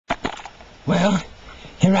Well,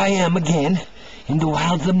 here I am again in the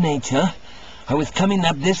wilds of nature. I was coming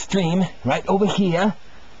up this stream right over here,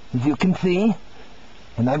 as you can see,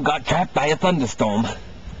 and I've got trapped by a thunderstorm.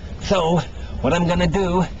 So, what I'm gonna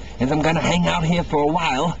do is I'm gonna hang out here for a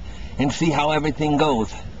while and see how everything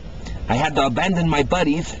goes. I had to abandon my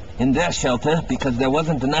buddies in their shelter because there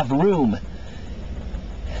wasn't enough room.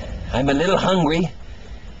 I'm a little hungry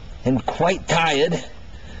and quite tired,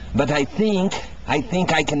 but I think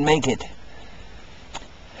I can make it.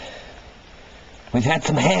 We've had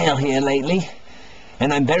some hail here lately,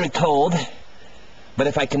 and I'm very cold, but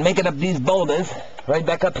if I can make it up these boulders, right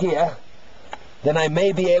back up here, then I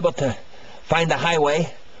may be able to find a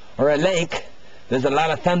highway or a lake. There's a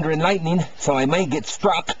lot of thunder and lightning, so I may get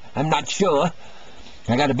struck. I'm not sure.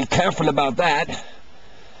 I gotta be careful about that.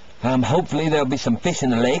 Hopefully there'll be some fish in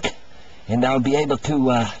the lake, and I'll be able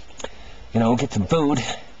to, get some food.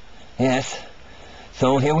 Yes.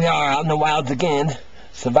 So here we are out in the wilds again.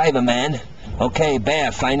 Survivor Man. Okay,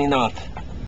 Bear signing off.